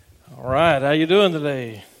All right, how you doing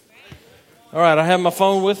today? All right, I have my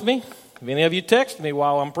phone with me. If any of you text me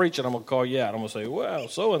while I'm preaching, I'm going to call you out. I'm going to say, well,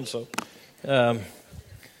 so-and-so.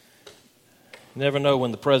 Never know when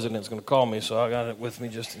the president's going to call me, so I got it with me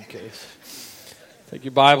just in case. Take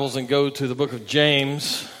your Bibles and go to the book of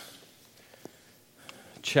James,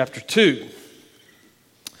 chapter 2.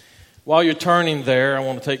 While you're turning there, I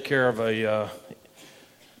want to take care of an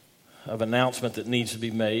announcement that needs to be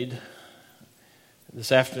made.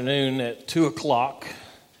 This afternoon at 2 o'clock,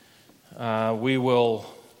 we will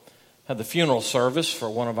have the funeral service for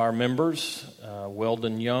one of our members,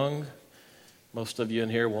 Weldon Young. Most of you in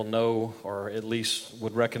here will know, or at least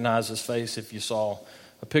would recognize his face if you saw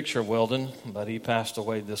a picture of Weldon, but he passed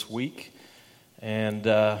away this week. And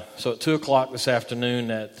so at 2 o'clock this afternoon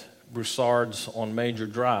at Broussard's on Major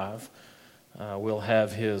Drive, we'll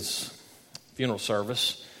have his funeral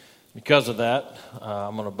service. Because of that,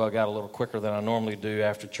 I'm going to bug out a little quicker than I normally do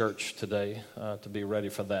after church today to be ready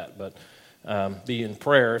for that. But be in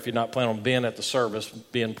prayer. If you're not planning on being at the service,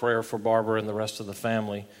 be in prayer for Barbara and the rest of the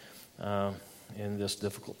family in this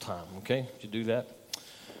difficult time. Okay? Did you do that?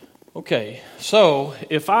 Okay. So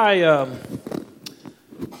if I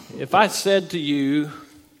said to you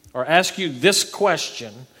or ask you this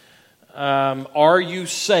question, are you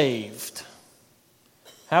saved?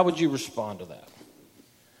 How would you respond to that?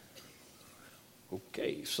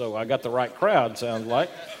 Okay, so I got the right crowd, sounds like.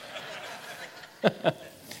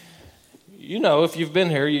 You know, if you've been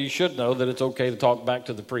here, you should know that it's okay to talk back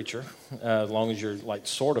to the preacher, as long as you're, like,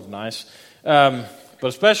 sort of nice. But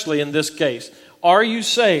especially in this case, are you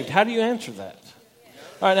saved? How do you answer that?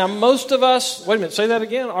 All right, now most of us, wait a minute, say that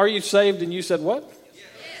again. Are you saved? And you said what?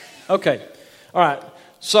 Okay, all right.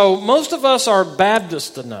 So most of us are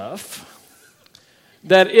Baptist enough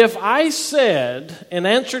that if I said, in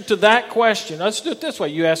answer to that question, let's do it this way.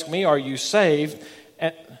 You ask me, are you saved?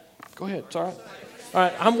 Go ahead, it's all right. All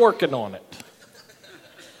right, I'm working on it.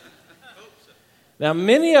 Now,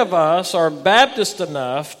 many of us are Baptist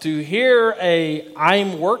enough to hear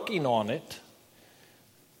I'm working on it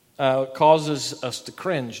causes us to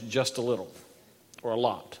cringe just a little or a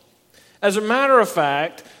lot. As a matter of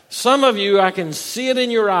fact, some of you, I can see it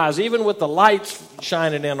in your eyes, even with the lights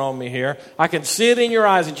shining in on me here. I can see it in your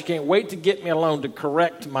eyes that you can't wait to get me alone to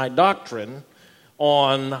correct my doctrine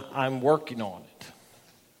on I'm working on it.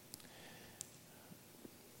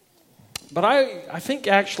 But I think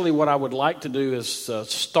actually what I would like to do is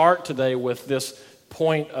start today with this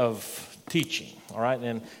point of teaching, all right?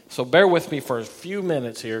 And so bear with me for a few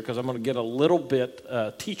minutes here because I'm going to get a little bit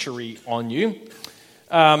teachery on you.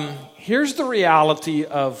 Here's the reality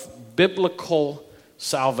of biblical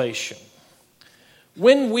salvation.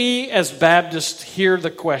 When we as Baptists hear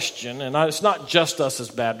the question, and it's not just us as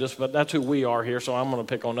Baptists, but that's who we are here, so I'm going to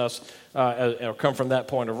pick on us or come from that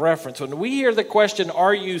point of reference. When we hear the question,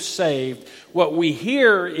 are you saved? What we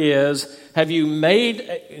hear is, have you made,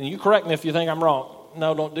 and you correct me if you think I'm wrong.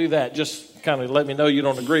 No, don't do that. Just kind of let me know you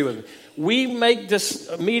don't agree with me. We make this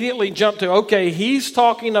immediately jump to, okay, he's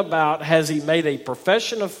talking about, has he made a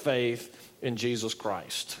profession of faith in Jesus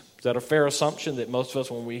Christ? Is that a fair assumption that most of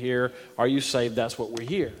us, when we hear, are you saved, that's what we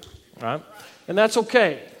hear, right? And that's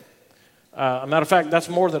okay. As a matter of fact, that's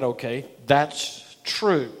more than okay. That's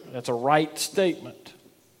true. That's a right statement.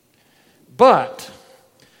 But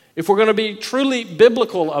if we're going to be truly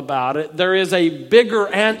biblical about it, there is a bigger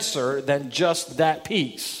answer than just that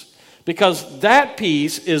piece. Because that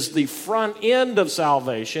piece is the front end of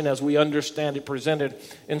salvation as we understand it presented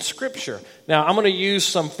in Scripture. Now, I'm going to use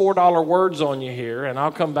some $4 words on you here, and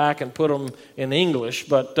I'll come back and put them in English.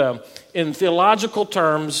 But in theological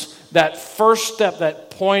terms, that first step, that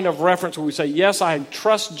point of reference where we say, yes, I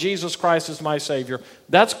trust Jesus Christ as my Savior,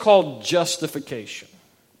 that's called justification.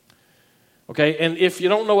 Okay, and if you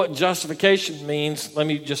don't know what justification means, let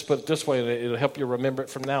me just put it this way, it'll help you remember it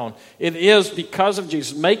from now on. It is because of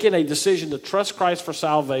Jesus making a decision to trust Christ for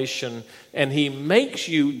salvation, and he makes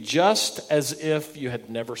you just as if you had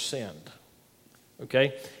never sinned.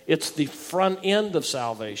 Okay, it's the front end of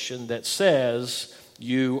salvation that says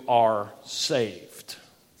you are saved.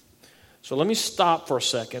 So let me stop for a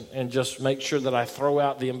second and just make sure that I throw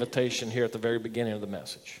out the invitation here at the very beginning of the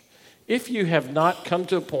message. If you have not come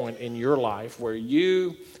to a point in your life where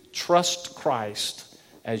you trust Christ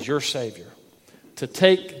as your Savior, to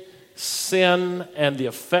take sin and the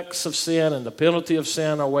effects of sin and the penalty of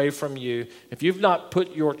sin away from you, if you've not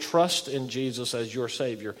put your trust in Jesus as your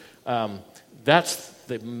Savior, that's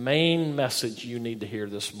the main message you need to hear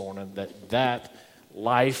this morning, that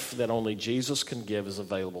life that only Jesus can give is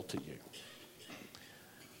available to you.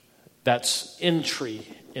 That's entry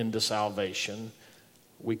into salvation.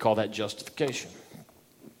 We call that justification.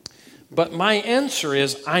 But my answer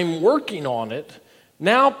is, I'm working on it,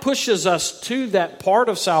 now pushes us to that part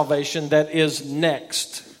of salvation that is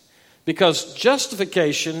next. Because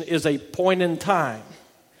justification is a point in time.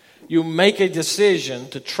 You make a decision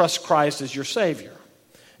to trust Christ as your Savior.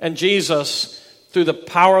 And Jesus, through the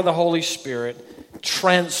power of the Holy Spirit,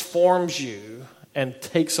 transforms you and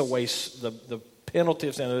takes away the penalty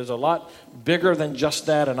of sin. There's a lot bigger than just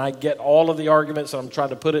that, and I get all of the arguments, and I'm trying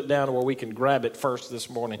to put it down where we can grab it first this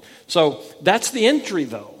morning. So that's the entry,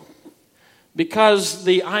 though. Because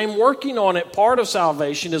the I'm working on it part of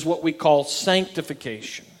salvation is what we call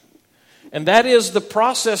sanctification. And that is the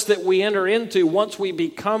process that we enter into once we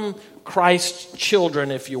become Christ's children,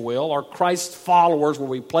 if you will, or Christ's followers, where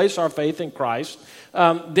we place our faith in Christ.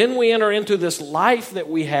 Then we enter into this life that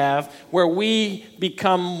we have where we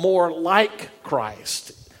become more like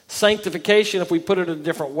Christ. Sanctification, if we put it a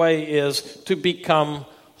different way, is to become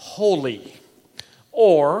holy.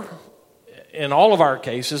 Or, in all of our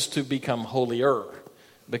cases, to become holier.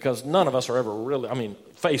 Because none of us are ever really,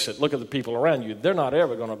 face it, look at the people around you. They're not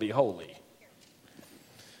ever going to be holy.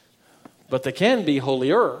 But they can be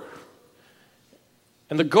holier.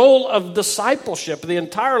 And the goal of discipleship, the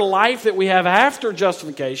entire life that we have after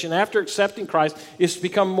justification, after accepting Christ, is to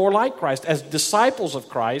become more like Christ as disciples of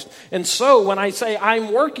Christ. And so when I say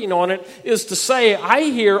I'm working on it, is to say, I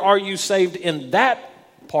hear, are you saved in that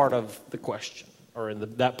part of the question, or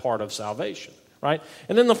in that part of salvation, right?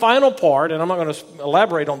 And then the final part, and I'm not going to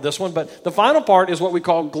elaborate on this one, but the final part is what we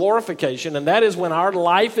call glorification, and that is when our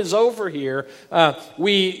life is over here,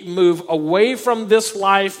 we move away from this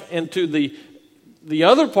life into the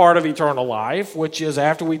other part of eternal life, which is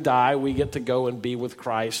after we die, we get to go and be with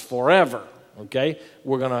Christ forever. Okay?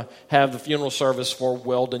 We're going to have the funeral service for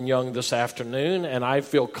Weldon Young this afternoon, and I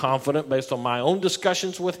feel confident based on my own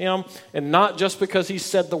discussions with him, and not just because he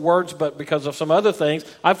said the words, but because of some other things.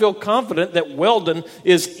 I feel confident that Weldon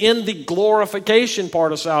is in the glorification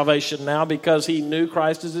part of salvation now because he knew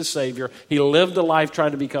Christ as his Savior. He lived a life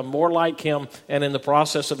trying to become more like him, and in the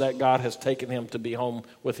process of that, God has taken him to be home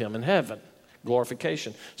with him in heaven.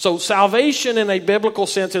 Glorification. So salvation in a biblical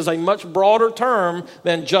sense is a much broader term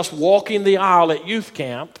than just walking the aisle at youth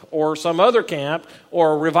camp or some other camp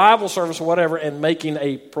or a revival service or whatever and making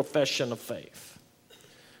a profession of faith.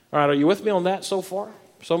 All right, are you with me on that so far?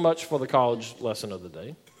 So much for the college lesson of the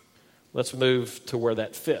day. Let's move to where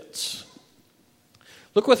that fits.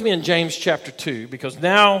 Look with me in James chapter 2, because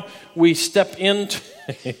now we step into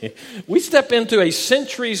a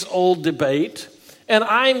centuries-old debate. And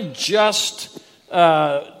I'm just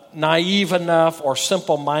naive enough or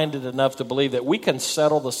simple-minded enough to believe that we can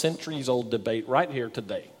settle the centuries-old debate right here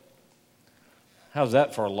today. How's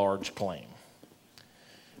that for a large claim?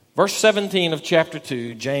 Verse 17 of chapter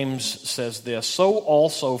 2, James says this, "So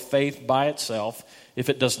also faith by itself, if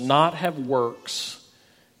it does not have works,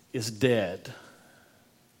 is dead."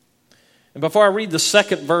 And before I read the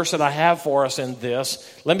second verse that I have for us in this,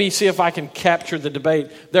 let me see if I can capture the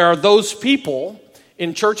debate. There are those people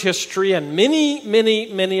in church history, and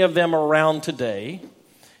many of them around today,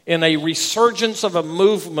 in a resurgence of a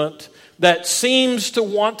movement that seems to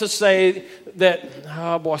want to say that,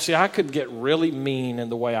 I could get really mean in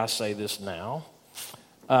the way I say this now.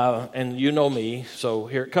 And you know me, so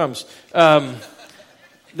here it comes.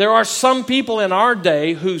 There are some people in our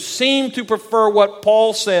day who seem to prefer what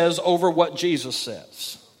Paul says over what Jesus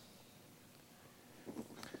says.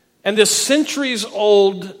 And this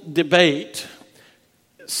centuries-old debate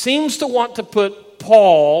seems to want to put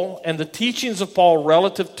Paul and the teachings of Paul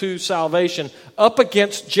relative to salvation up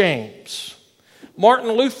against James. Martin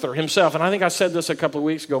Luther himself, and I think I said this a couple of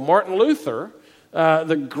weeks ago, Martin Luther,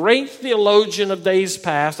 the great theologian of days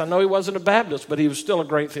past, I know he wasn't a Baptist, but he was still a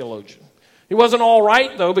great theologian. He wasn't all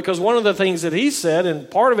right, though, because one of the things that he said, and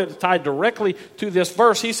part of it tied directly to this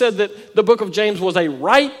verse, he said that the book of James was a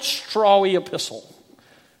right strawy epistle.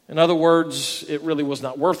 In other words, it really was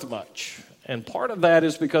not worth much. And part of that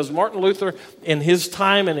is because Martin Luther, in his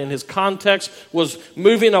time and in his context, was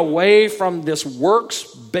moving away from this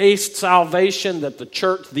works-based salvation that the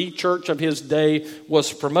church of his day,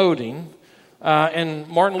 was promoting. And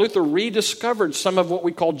Martin Luther rediscovered some of what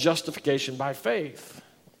we call justification by faith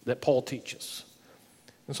that Paul teaches.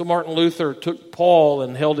 And so Martin Luther took Paul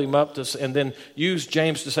and held him up and then used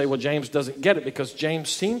James to say, well, James doesn't get it because James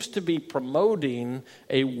seems to be promoting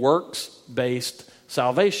a works-based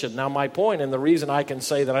salvation. Now, my point, and the reason I can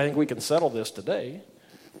say that I think we can settle this today,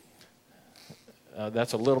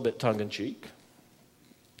 that's a little bit tongue-in-cheek,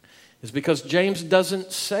 is because James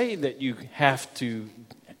doesn't say that you have to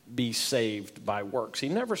be saved by works. He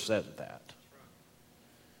never said that.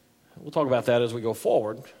 We'll talk about that as we go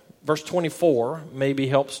forward. verse 24 maybe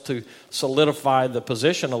helps to solidify the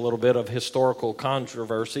position a little bit of historical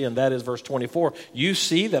controversy, and that is verse 24. You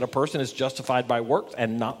see that a person is justified by works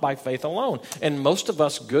and not by faith alone. And most of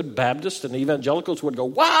us good Baptists and evangelicals would go,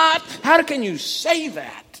 what? How can you say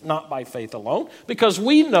that? Not by faith alone. Because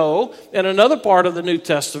we know in another part of the New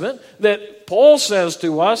Testament that Paul says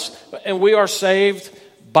to us, and we are saved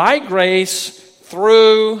by grace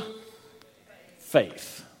through faith.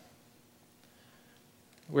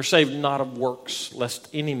 We're saved not of works, lest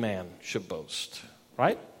any man should boast.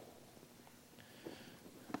 Right?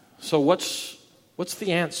 So what's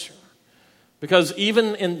the answer? Because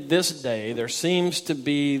even in this day, there seems to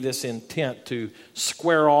be this intent to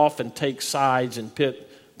square off and take sides and pit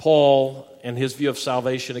Paul and his view of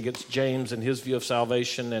salvation against James and his view of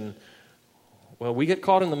salvation. And, well, we get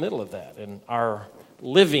caught in the middle of that. And our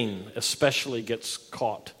living especially gets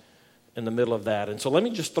caught in the middle of that. And so let me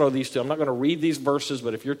just throw these two. I'm not going to read these verses,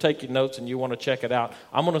 but if you're taking notes and you want to check it out,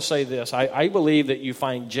 I'm going to say this. I believe that you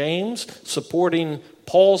find James supporting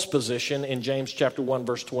Paul's position in James chapter 1,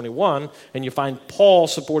 verse 21, and you find Paul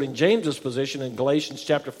supporting James's position in Galatians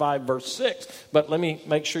chapter 5, verse 6. But let me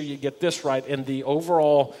make sure you get this right. In the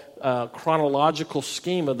overall chronological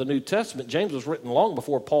scheme of the New Testament, James was written long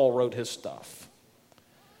before Paul wrote his stuff.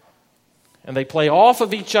 And they play off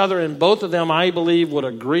of each other, and both of them, I believe, would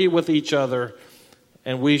agree with each other,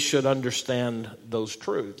 and we should understand those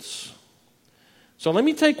truths. So let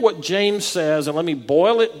me take what James says, and let me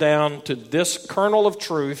boil it down to this kernel of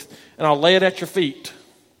truth, and I'll lay it at your feet.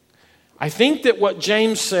 I think that what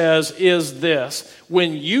James says is this: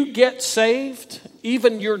 when you get saved,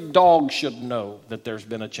 even your dog should know that there's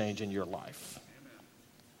been a change in your life.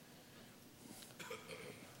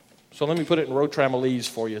 So let me put it in rotramolese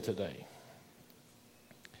for you today.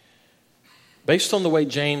 Based on the way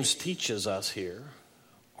James teaches us here,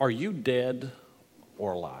 are you dead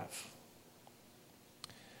or alive?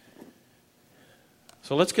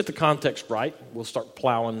 So let's get the context right. We'll start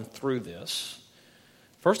plowing through this.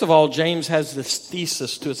 First of all, James has this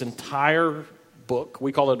thesis to his entire book.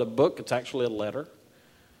 We call it a book. It's actually a letter.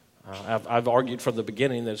 I've argued from the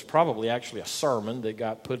beginning that it's probably actually a sermon that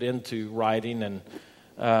got put into writing.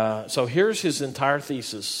 And so here's his entire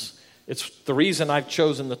thesis. It's the reason I've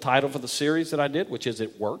chosen the title for the series that I did, which is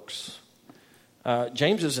It Works.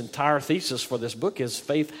 James's entire thesis for this book is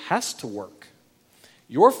faith has to work.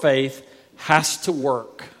 Your faith has to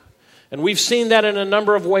work. And we've seen that in a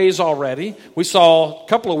number of ways already. We saw a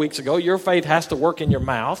couple of weeks ago, your faith has to work in your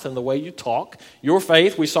mouth and the way you talk. Your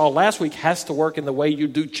faith, we saw last week, has to work in the way you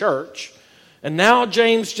do church. And now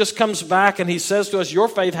James just comes back and he says to us, your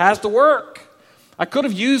faith has to work. I could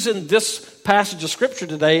have used in this passage of Scripture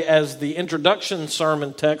today as the introduction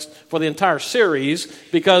sermon text for the entire series,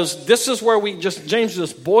 because this is where James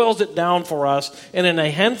just boils it down for us. And in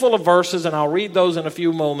a handful of verses, and I'll read those in a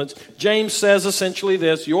few moments, James says essentially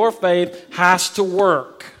this: your faith has to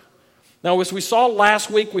work. Now, as we saw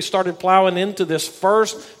last week, we started plowing into this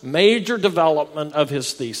first major development of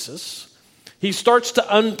his thesis. He starts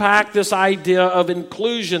to unpack this idea of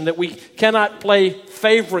inclusion, that we cannot play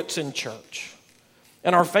favorites in church.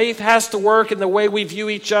 And our faith has to work in the way we view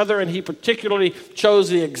each other. And he particularly chose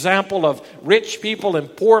the example of rich people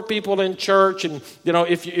and poor people in church. And, you know,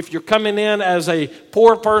 if you're coming in as a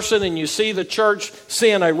poor person and you see the church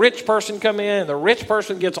seeing a rich person come in, and the rich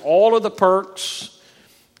person gets all of the perks.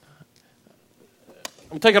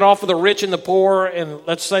 I'm taking off of the rich and the poor. And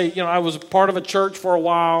let's say, you know, I was part of a church for a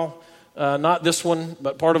while. Not this one,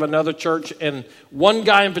 but part of another church. And one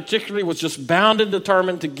guy in particular was just bound and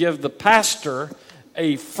determined to give the pastor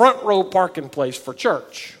a front row parking place for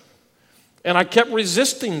church. And I kept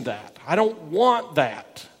resisting that. I don't want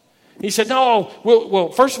that. He said, no, we'll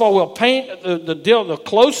first of all, we'll paint the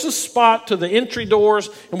closest spot to the entry doors,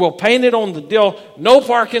 and we'll paint it on the deal, no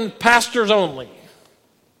parking, pastors only.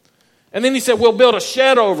 And then he said, we'll build a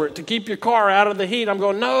shed over it to keep your car out of the heat. I'm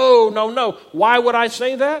going, no. Why would I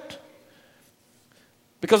say that?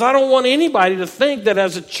 Because I don't want anybody to think that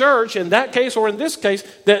as a church, in that case or in this case,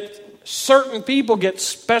 that certain people get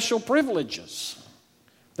special privileges.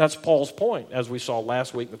 That's Paul's point, as we saw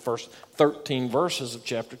last week, the first 13 verses of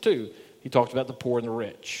chapter 2. He talked about the poor and the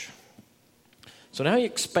rich. So now he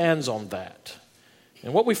expands on that.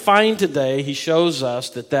 And what we find today, he shows us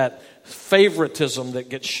that favoritism that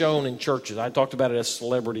gets shown in churches, I talked about it as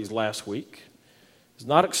celebrities last week, is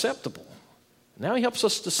not acceptable. Now he helps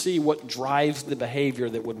us to see what drives the behavior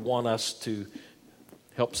that would want us to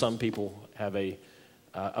help some people have a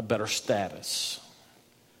better status.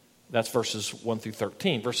 That's verses 1 through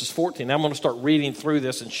 13. Verses 14. Now I'm going to start reading through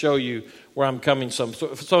this and show you where I'm coming from.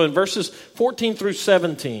 So in verses 14 through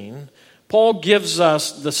 17, Paul gives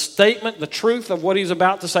us the statement, the truth of what he's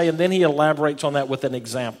about to say, and then he elaborates on that with an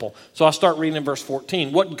example. So I'll start reading in verse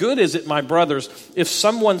 14. What good is it, my brothers, if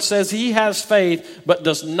someone says he has faith but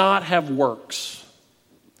does not have works?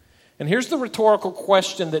 And here's the rhetorical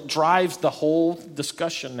question that drives the whole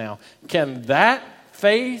discussion now. Can that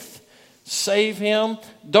faith save him?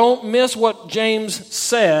 Don't miss what James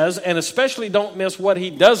says, and especially don't miss what he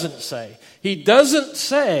doesn't say. He doesn't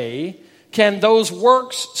say, can those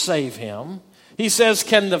works save him? He says,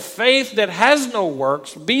 can the faith that has no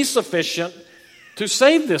works be sufficient to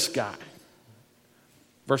save this guy?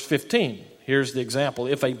 Verse 15, here's the example.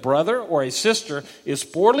 If a brother or a sister is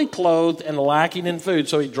poorly clothed and lacking in food,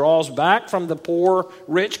 so he draws back from the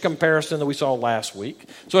poor-rich comparison that we saw last week.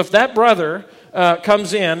 So if that brother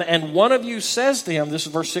comes in and one of you says to him, this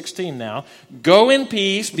is verse 16 now, go in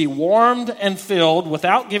peace, be warmed and filled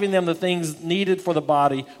without giving them the things needed for the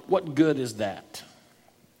body, what good is that?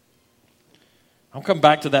 I'll come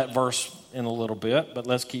back to that verse in a little bit, but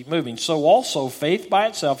let's keep moving. So also faith by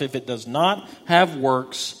itself, if it does not have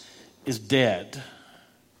works, is dead.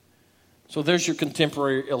 So there's your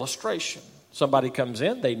contemporary illustration. Somebody comes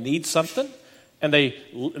in, they need something, and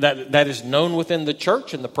that is known within the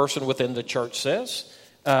church, and the person within the church says,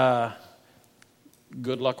 good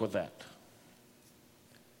luck with that.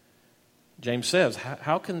 James says,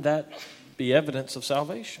 how can that be evidence of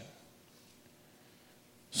salvation?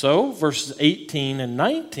 So, verses 18 and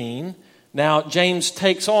 19, now James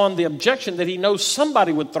takes on the objection that he knows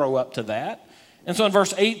somebody would throw up to that. And so in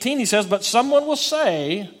verse 18 he says, but someone will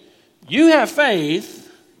say, you have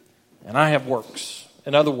faith, and I have works.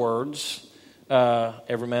 In other words,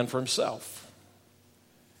 every man for himself.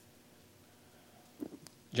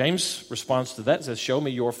 James responds to that and says, show me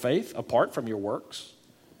your faith apart from your works,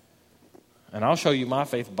 and I'll show you my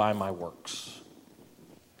faith by my works.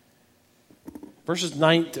 Verse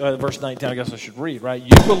 19, I guess I should read, right?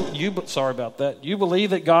 Sorry about that. You believe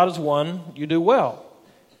that God is one, you do well.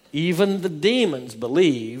 Even the demons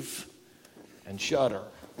believe and shudder.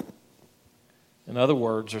 In other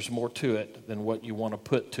words, there's more to it than what you want to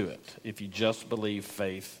put to it. If you just believe,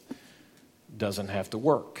 faith doesn't have to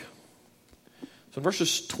work. So in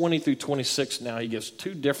verses 20 through 26 now, he gives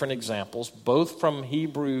two different examples, both from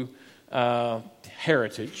Hebrew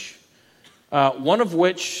heritage. One of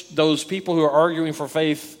which those people who are arguing for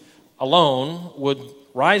faith alone would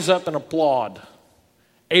rise up and applaud.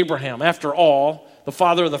 Abraham, after all, the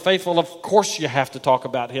father of the faithful, of course you have to talk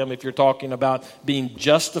about him if you're talking about being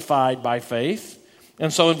justified by faith.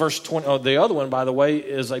 And so in verse 20, the other one, by the way,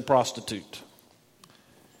 is a prostitute.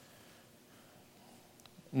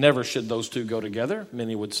 Never should those two go together,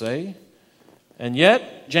 many would say. And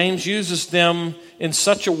yet, James uses them in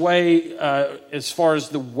such a way, as far as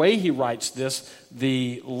the way he writes this,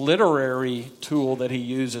 the literary tool that he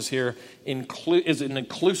uses here is an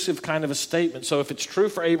inclusive kind of a statement. So if it's true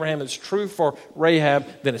for Abraham, it's true for Rahab,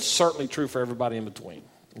 then it's certainly true for everybody in between,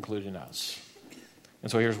 including us. And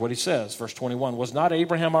so here's what he says, verse 21. Was not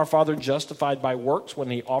Abraham our father justified by works when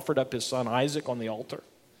he offered up his son Isaac on the altar?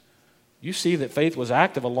 You see that faith was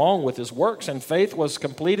active along with his works, and faith was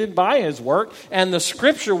completed by his work, and the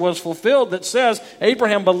scripture was fulfilled that says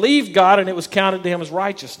Abraham believed God and it was counted to him as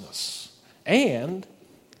righteousness. And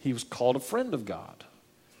he was called a friend of God.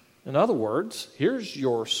 In other words, here's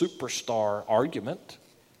your superstar argument,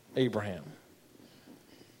 Abraham.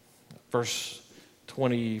 Verse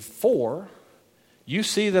 24, you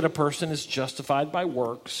see that a person is justified by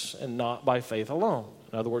works and not by faith alone.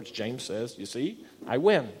 In other words, James says, you see, I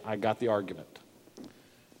win. I got the argument.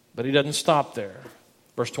 But he doesn't stop there.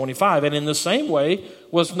 Verse 25, and in the same way,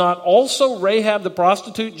 was not also Rahab the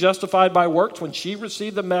prostitute justified by works when she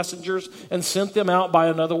received the messengers and sent them out by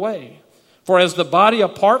another way? For as the body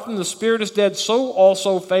apart from the spirit is dead, so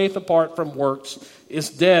also faith apart from works is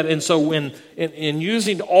dead. And so in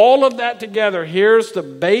using all of that together, here's the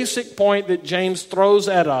basic point that James throws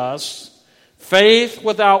at us. Faith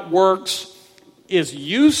without works is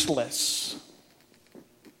useless.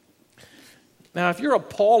 Now, if you're a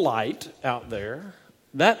Paulite out there,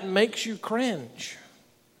 that makes you cringe.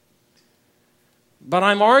 But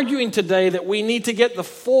I'm arguing today that we need to get the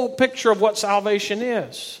full picture of what salvation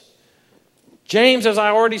is. James, as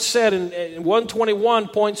I already said in 121,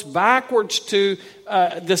 points backwards to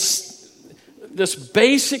this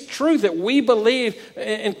basic truth that we believe,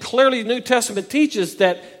 and clearly the New Testament teaches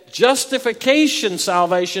that justification,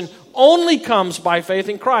 salvation, only comes by faith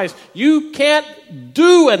in Christ. You can't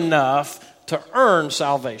do enough to earn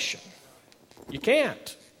salvation. You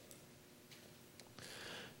can't.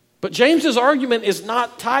 But James's argument is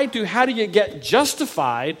not tied to how do you get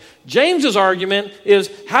justified. James's argument is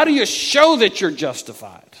how do you show that you're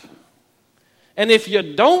justified? And if you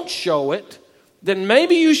don't show it, then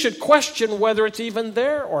maybe you should question whether it's even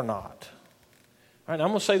there or not. All right, I'm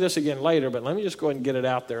going to say this again later, but let me just go ahead and get it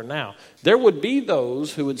out there now. There would be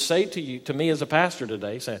those who would say to me as a pastor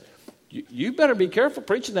today, saying, you better be careful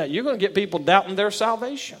preaching that. You're going to get people doubting their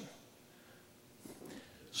salvation.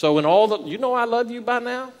 So in all the, you know I love you by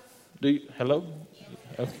now? Hello?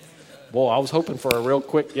 Okay. Boy, I was hoping for a real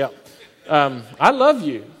quick, yep. I love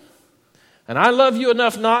you. And I love you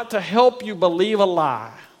enough not to help you believe a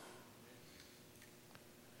lie.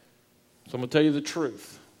 So I'm going to tell you the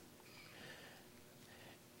truth.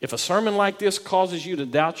 If a sermon like this causes you to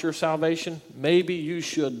doubt your salvation, maybe you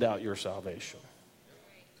should doubt your salvation.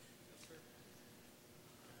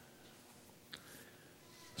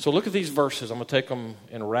 So look at these verses. I'm going to take them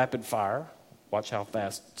in rapid fire. Watch how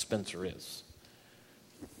fast Spencer is.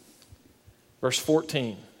 Verse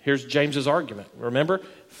 14. Here's James's argument. Remember,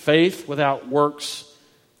 faith without works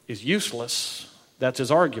is useless. That's his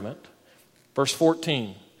argument. Verse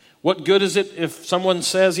 14. What good is it if someone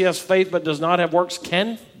says he has faith but does not have works?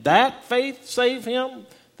 Can that faith save him?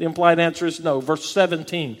 The implied answer is no. Verse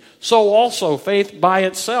 17. So also faith by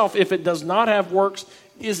itself, if it does not have works,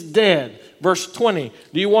 is dead. Verse 20.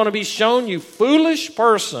 Do you want to be shown, you foolish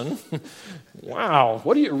person? Wow.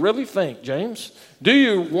 What do you really think, James? Do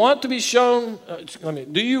you want to be shown,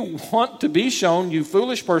 you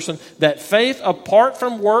foolish person, that faith apart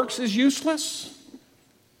from works is useless?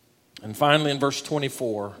 And finally in verse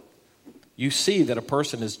 24, you see that a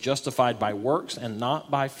person is justified by works and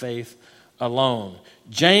not by faith alone.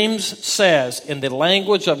 James says, in the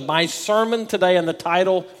language of my sermon today and the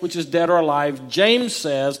title, which is Dead or Alive, James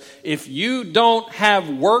says, if you don't have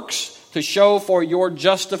works to show for your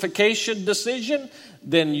justification decision,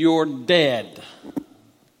 then you're dead.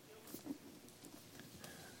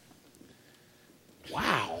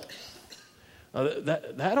 Wow.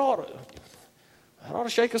 That ought to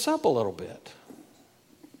shake us up a little bit.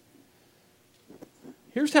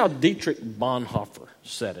 Here's how Dietrich Bonhoeffer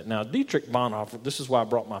said it. Now, Dietrich Bonhoeffer, this is why I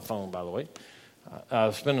brought my phone, by the way.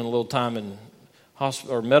 I'm spending a little time in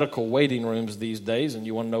hospital or medical waiting rooms these days, and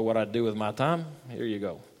you want to know what I do with my time? Here you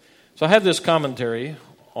go. So I have this commentary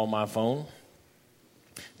on my phone.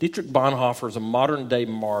 Dietrich Bonhoeffer is a modern-day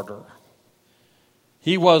martyr.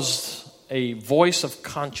 He was a voice of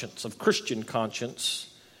conscience, of Christian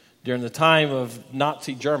conscience, during the time of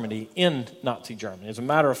Nazi Germany, in Nazi Germany. As a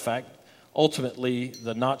matter of fact, ultimately,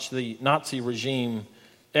 the Nazi regime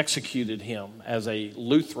executed him as a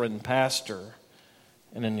Lutheran pastor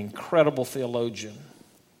and an incredible theologian.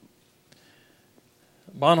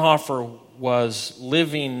 Bonhoeffer was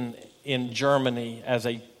living in Germany as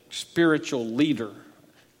a spiritual leader,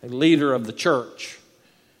 a leader of the church,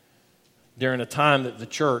 during a time that the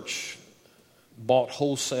church bought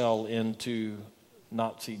wholesale into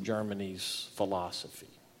Nazi Germany's philosophy.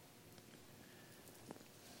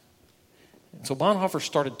 So Bonhoeffer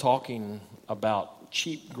started talking about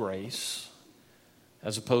cheap grace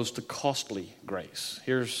as opposed to costly grace.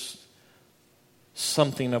 Here's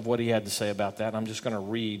something of what he had to say about that. I'm just going to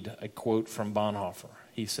read a quote from Bonhoeffer.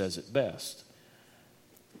 He says it best.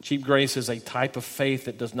 Cheap grace is a type of faith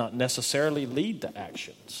that does not necessarily lead to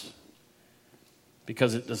actions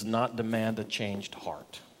because it does not demand a changed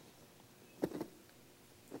heart.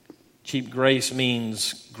 Cheap grace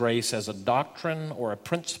means grace as a doctrine or a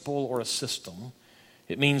principle or a system.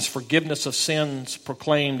 It means forgiveness of sins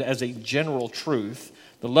proclaimed as a general truth,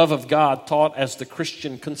 the love of God taught as the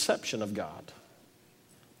Christian conception of God.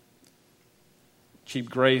 Cheap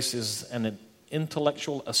grace is an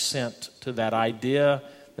intellectual assent to that idea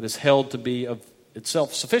that is held to be of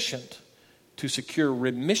itself sufficient to secure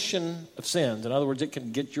remission of sins. In other words, it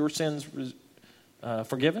can get your sins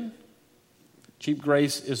forgiven. Cheap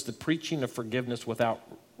grace is the preaching of forgiveness without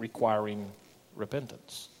requiring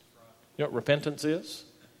repentance. You know what repentance is?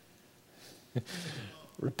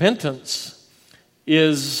 Repentance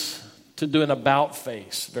is to do an about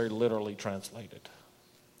face, very literally translated.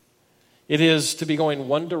 It is to be going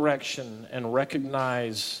one direction and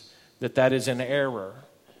recognize that that is an error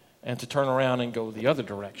and to turn around and go the other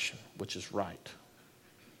direction, which is right.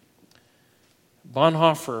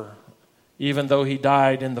 Bonhoeffer, even though he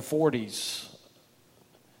died in the 40s,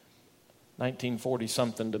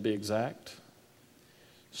 1940-something to be exact,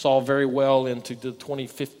 saw very well into the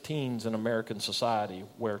 2015s in American society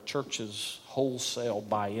where churches wholesale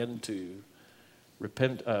buy into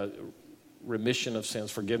remission of sins,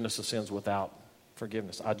 forgiveness of sins without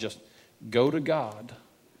forgiveness. I just go to God,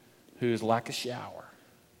 who is like a shower,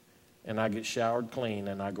 and I get showered clean,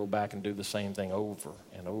 and I go back and do the same thing over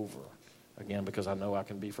and over again because I know I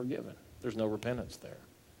can be forgiven. There's no repentance there.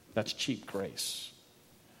 That's cheap grace.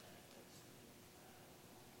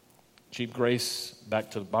 Cheap grace,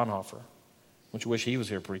 back to Bonhoeffer, which I wish he was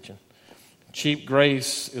here preaching. Cheap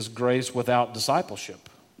grace is grace without discipleship.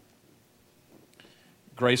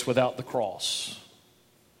 Grace without the cross.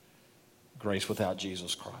 Grace without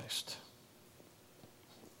Jesus Christ.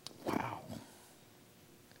 Wow.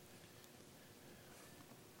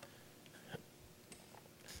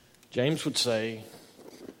 James would say,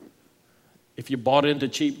 if you bought into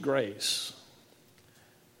cheap grace,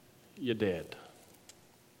 you're dead.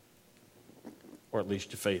 Or at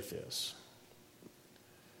least your faith is.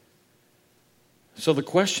 So the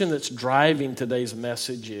question that's driving today's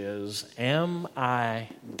message is, am I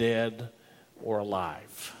dead or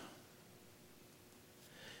alive?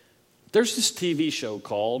 There's this TV show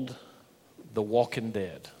called The Walking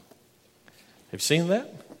Dead. Have you seen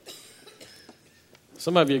that?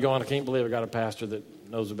 Some of you are going, I can't believe I got a pastor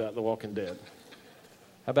that knows about The Walking Dead.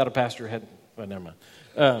 How about a pastor who had, well, never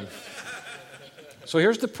mind. So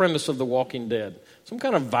here's the premise of The Walking Dead. Some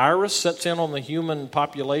kind of virus sets in on the human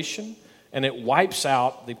population, and it wipes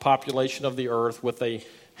out the population of the earth with a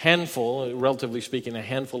handful, relatively speaking, a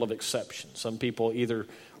handful of exceptions. Some people either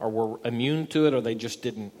were immune to it or they just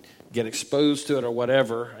didn't get exposed to it or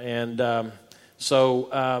whatever. And the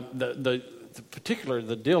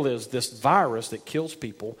deal is this virus that kills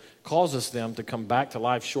people causes them to come back to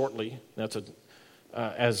life shortly. That's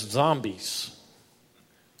as zombies.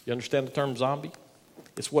 You understand the term zombie?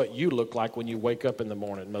 It's what you look like when you wake up in the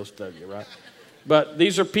morning, most of you, right? But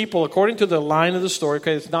these are people, according to the line of the story,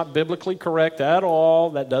 okay, it's not biblically correct at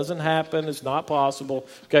all. That doesn't happen. It's not possible.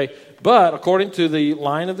 Okay, but according to the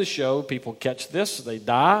line of the show, people catch this, they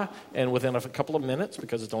die, and within a couple of minutes,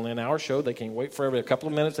 because it's only an hour show, they can't wait forever, a couple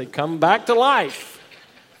of minutes, they come back to life.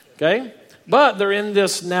 Okay? But they're in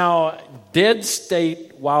this now dead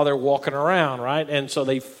state while they're walking around, right? And so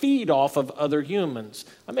they feed off of other humans.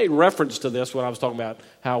 I made reference to this when I was talking about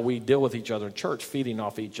how we deal with each other in church, feeding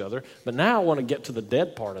off each other. But now I want to get to the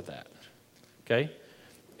dead part of that, okay?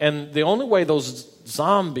 And the only way those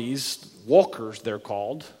zombies, walkers they're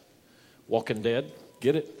called, Walking Dead,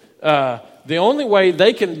 get it? The only way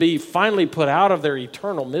they can be finally put out of their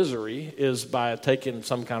eternal misery is by taking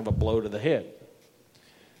some kind of a blow to the head.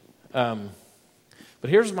 But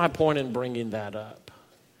here's my point in bringing that up.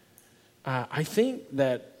 I think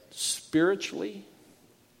that spiritually,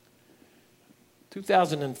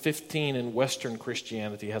 2015 in Western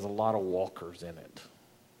Christianity has a lot of walkers in it.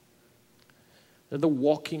 They're the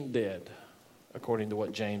walking dead, according to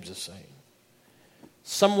what James is saying.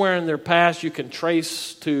 Somewhere in their past, you can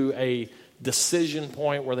trace to a decision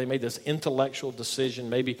point where they made this intellectual decision.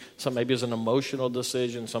 Maybe it's an emotional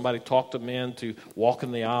decision. Somebody talked them into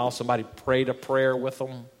walking the aisle. Somebody prayed a prayer with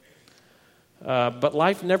them. But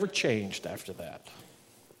life never changed after that.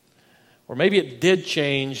 Or maybe it did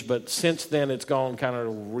change, but since then it's gone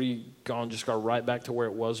just got right back to where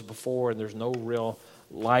it was before, and there's no real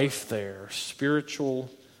life there. Spiritual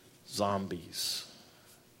zombies.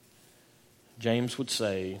 James would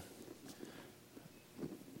say,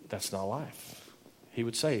 that's not life. He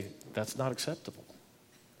would say, that's not acceptable.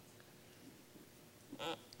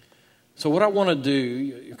 So what I want to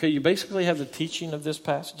do, okay, you basically have the teaching of this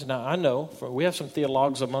passage. Now, I know, we have some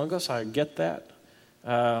theologues among us. I get that.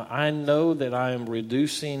 I know that I am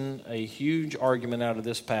reducing a huge argument out of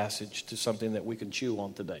this passage to something that we can chew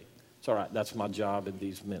on today. It's all right. That's my job in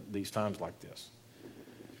these times like this.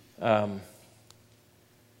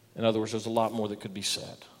 In other words, there's a lot more that could be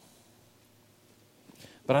said.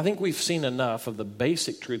 But I think we've seen enough of the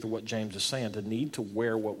basic truth of what James is saying to need to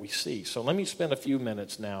wear what we see. So let me spend a few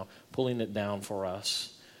minutes now pulling it down for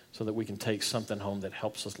us so that we can take something home that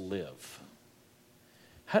helps us live.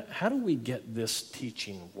 How do we get this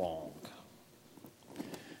teaching wrong?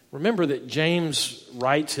 Remember that James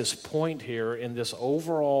writes his point here in this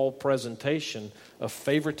overall presentation of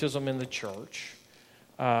favoritism in the church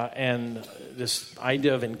and this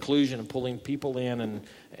idea of inclusion and pulling people in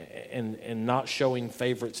and not showing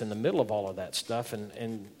favorites in the middle of all of that stuff.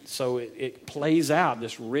 And so it plays out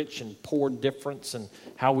this rich and poor difference in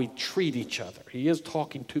how we treat each other. He is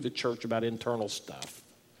talking to the church about internal stuff.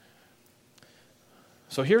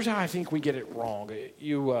 So here's how I think we get it wrong.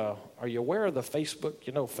 Are you aware of the Facebook?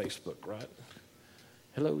 You know Facebook, right?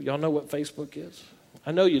 Hello, y'all know what Facebook is?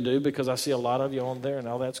 I know you do because I see a lot of you on there and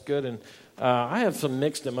all that's good. And I have some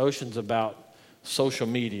mixed emotions about social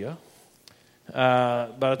media.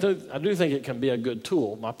 But I do think it can be a good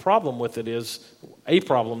tool. My problem with it is, a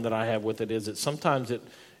problem that I have with it is that sometimes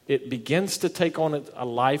it begins to take on a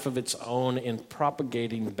life of its own in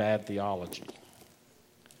propagating bad theology.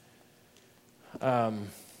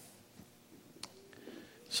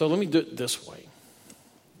 So let me do it this way.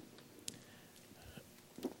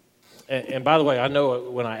 And by the way, I know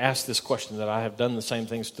when I ask this question that I have done the same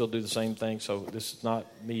thing, still do the same thing. So this is not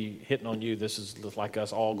me hitting on you. This is like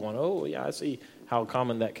us all going, oh, yeah, I see how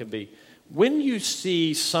common that could be. When you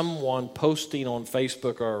see someone posting on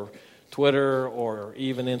Facebook or Twitter or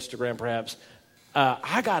even Instagram perhaps,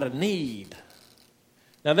 I got a need.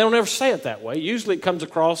 Now, they don't ever say it that way. Usually it comes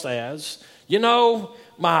across as,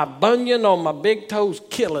 my bunion on my big toe's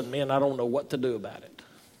killing me and I don't know what to do about it.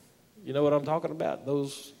 You know what I'm talking about?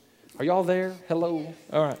 Are y'all there? Hello?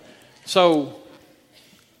 All right. So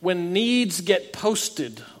when needs get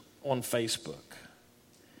posted on Facebook,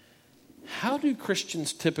 how do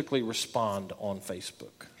Christians typically respond on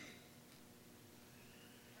Facebook?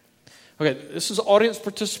 Okay, this is audience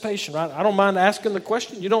participation, right? I don't mind asking the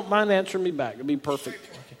question. You don't mind answering me back. It'll be perfect.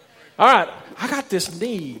 Okay. All right, I got this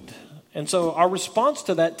need. And so our response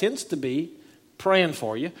to that tends to be praying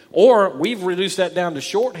for you. Or we've reduced that down to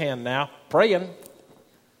shorthand now, praying.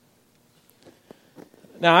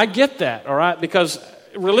 Now, I get that, all right? Because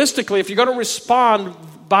realistically, if you're going to respond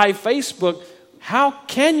by Facebook, how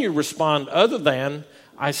can you respond other than,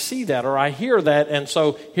 I see that or I hear that, and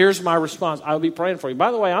so here's my response. I'll be praying for you.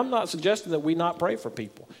 By the way, I'm not suggesting that we not pray for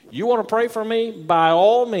people. You want to pray for me? By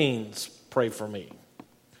all means, pray for me.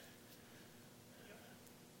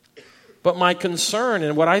 But my concern,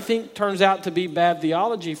 and what I think turns out to be bad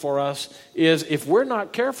theology for us, is if we're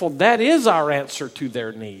not careful, that is our answer to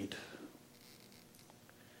their need.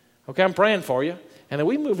 Okay, I'm praying for you. And then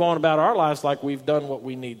we move on about our lives like we've done what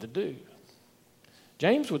we need to do.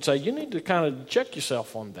 James would say you need to kind of check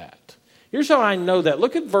yourself on that. Here's how I know that.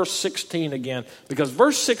 Look at verse 16 again, because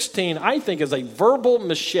verse 16 I think is a verbal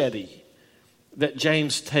machete that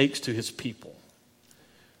James takes to his people.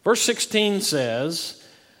 Verse 16 says,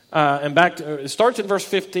 it starts in verse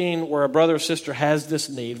 15 where a brother or sister has this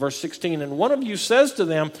need. Verse 16, and one of you says to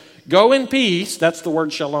them, go in peace, that's the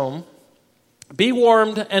word shalom, be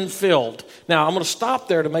warmed and filled. Now, I'm going to stop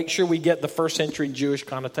there to make sure we get the first century Jewish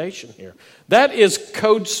connotation here. That is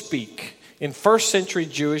code speak in first century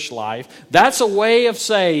Jewish life. That's a way of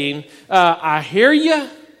saying, I hear you,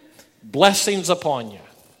 blessings upon you.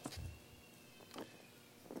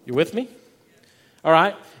 You with me? All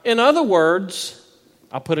right. In other words,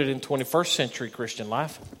 I'll put it in 21st century Christian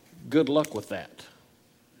life. Good luck with that.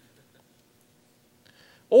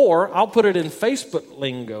 Or I'll put it in Facebook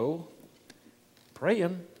lingo.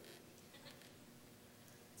 Praying.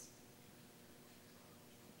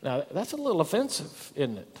 Now, that's a little offensive,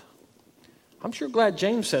 isn't it? I'm sure glad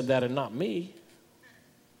James said that and not me.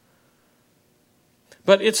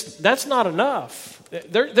 But that's not enough.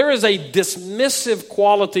 There is a dismissive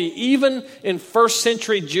quality, even in first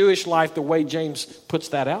century Jewish life, the way James puts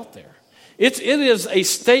that out there. It is a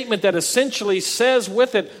statement that essentially says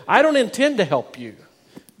with it, I don't intend to help you,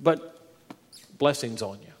 but blessings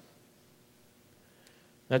on you.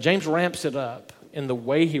 Now, James ramps it up in the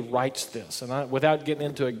way he writes this. And without getting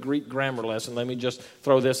into a Greek grammar lesson, let me just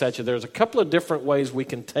throw this at you. There's a couple of different ways we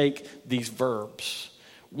can take these verbs.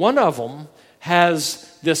 One of them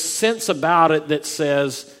has this sense about it that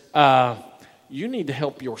says, you need to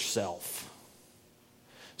help yourself.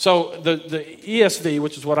 So the ESV,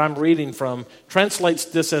 which is what I'm reading from, translates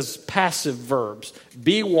this as passive verbs.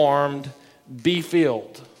 Be warmed, be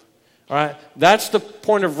filled. All right, that's the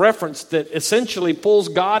point of reference that essentially pulls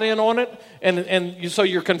God in on it. So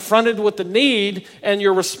you're confronted with the need, and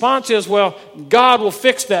your response is, well, God will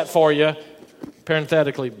fix that for you,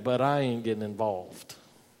 parenthetically, but I ain't getting involved.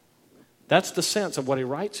 That's the sense of what he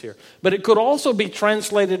writes here. But it could also be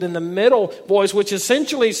translated in the middle voice, which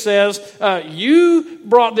essentially says, you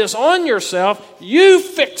brought this on yourself, you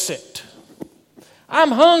fix it.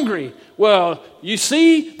 I'm hungry. Well, you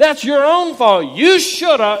see, that's your own fault. You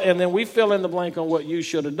should have, and then we fill in the blank on what you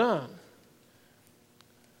should have done.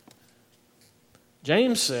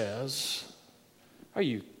 James says, are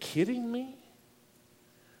you kidding me?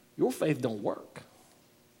 Your faith don't work.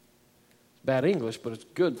 It's bad English, but it's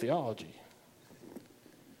good theology.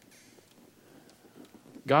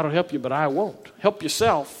 God will help you, but I won't. Help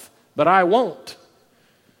yourself, but I won't.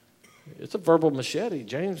 It's a verbal machete.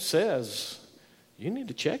 James says, you need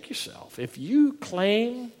to check yourself. If you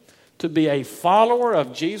claim to be a follower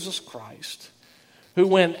of Jesus Christ, who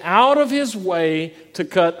went out of his way to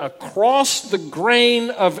cut across the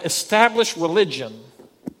grain of established religion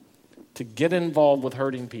to get involved with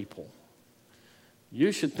hurting people,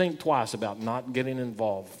 you should think twice about not getting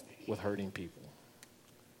involved with hurting people.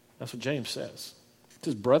 That's what James says. It's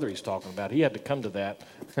his brother he's talking about. He had to come to that.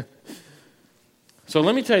 So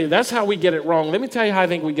let me tell you, that's how we get it wrong. Let me tell you how I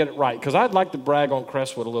think we get it right, because I'd like to brag on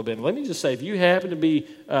Crestwood a little bit. Let me just say, if you happen to be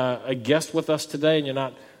a guest with us today and you're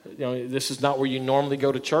not this is not where you normally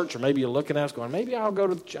go to church, or maybe you're looking at us going, maybe I'll go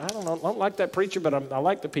to, I don't know, I don't like that preacher, but I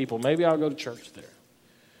like the people. Maybe I'll go to church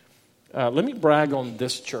there. Let me brag on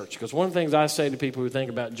this church, because one of the things I say to people who think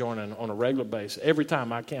about joining on a regular basis, every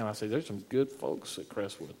time I can, I say, there's some good folks at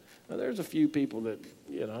Crestwood. Now, there's a few people that,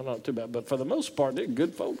 not too bad, but for the most part, they're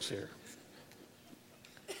good folks here.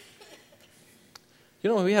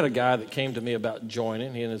 We had a guy that came to me about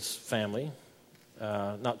joining, he and his family,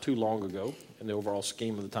 not too long ago, in the overall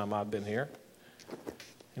scheme of the time I've been here.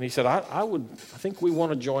 And he said, I think we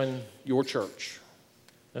want to join your church.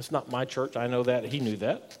 That's not my church. I know that. He knew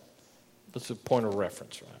that. That's a point of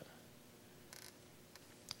reference, right?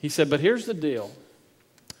 He said, but here's the deal.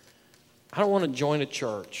 I don't want to join a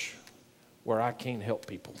church where I can't help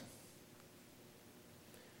people.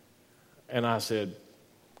 And I said,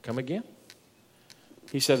 come again?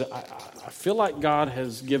 He said, I feel like God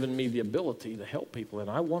has given me the ability to help people, and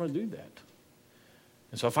I want to do that.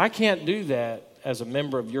 And so if I can't do that as a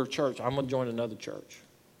member of your church, I'm going to join another church.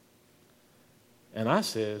 And I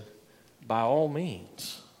said, by all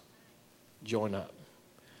means, join up.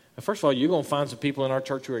 And first of all, you're going to find some people in our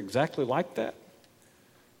church who are exactly like that.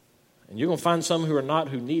 And you're going to find some who are not,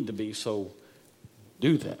 who need to be, so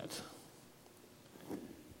do that.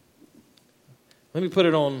 Let me put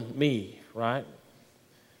it on me, right?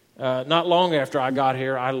 Not long after I got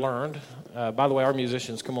here, I learned. By the way, our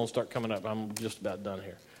musicians, come on, start coming up. I'm just about done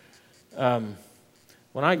here.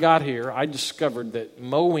 When I got here, I discovered that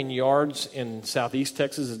mowing yards in southeast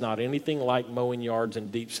Texas is not anything like mowing yards in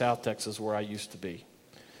deep south Texas where I used to be.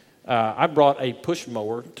 I brought a push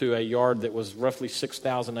mower to a yard that was roughly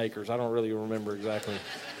 6,000 acres. I don't really remember exactly.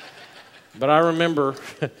 But I remember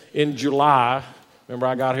in July,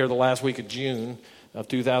 I got here the last week of June of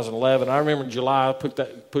 2011. I remember in July, I put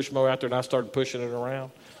that push mower out there and I started pushing it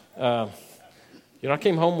around. I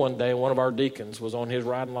came home one day and one of our deacons was on his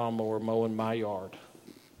riding lawnmower mowing my yard.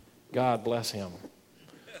 God bless him.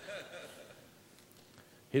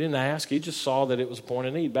 He didn't ask. He just saw that it was a point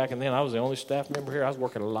of need. Back then, I was the only staff member here. I was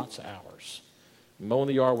working lots of hours. Mowing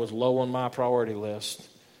the yard was low on my priority list,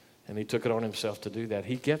 and he took it on himself to do that.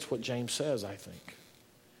 He gets what James says, I think.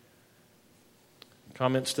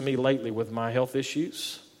 Comments to me lately with my health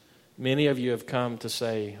issues. Many of you have come to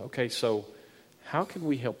say, okay, so how can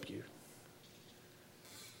we help you?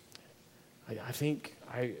 I think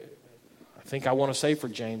I want to say for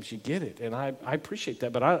James, you get it, and I appreciate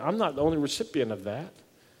that, but I'm not the only recipient of that.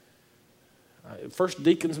 First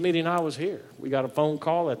deacons meeting, I was here. We got a phone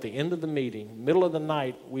call at the end of the meeting, middle of the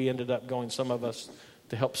night. We ended up going, some of us,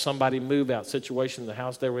 to help somebody move out. Situation in the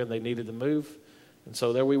house they were in, they needed to move. And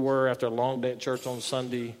so there we were after a long day at church on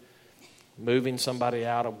Sunday, moving somebody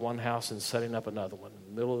out of one house and setting up another one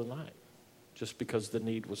in the middle of the night, just because the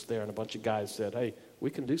need was there. And a bunch of guys said, hey,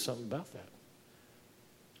 we can do something about that.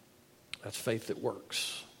 That's faith that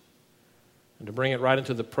works. And to bring it right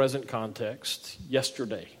into the present context,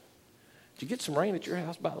 yesterday, did you get some rain at your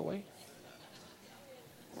house, by the way?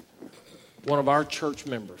 One of our church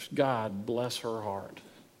members, God bless her heart,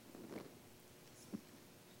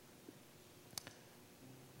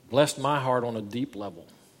 blessed my heart on a deep level,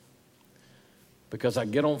 because I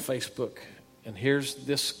get on Facebook and here's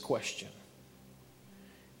this question.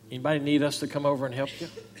 Anybody need us to come over and help you?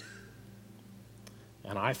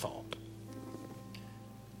 And I thought,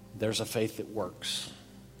 there's a faith that works.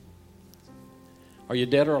 Are you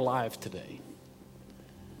dead or alive today?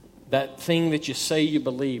 That thing that you say you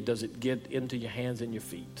believe, does it get into your hands and your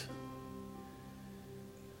feet?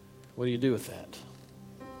 What do you do with that?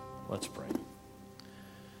 Let's pray.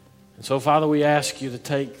 And so, Father, we ask you to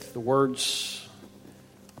take the words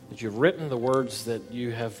that you've written, the words that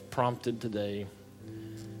you have prompted today,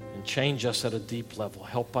 and change us at a deep level.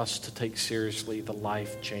 Help us to take seriously the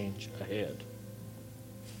life change ahead.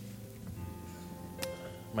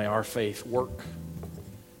 May our faith work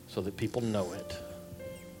so that people know it.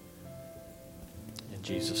 In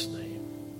Jesus' name.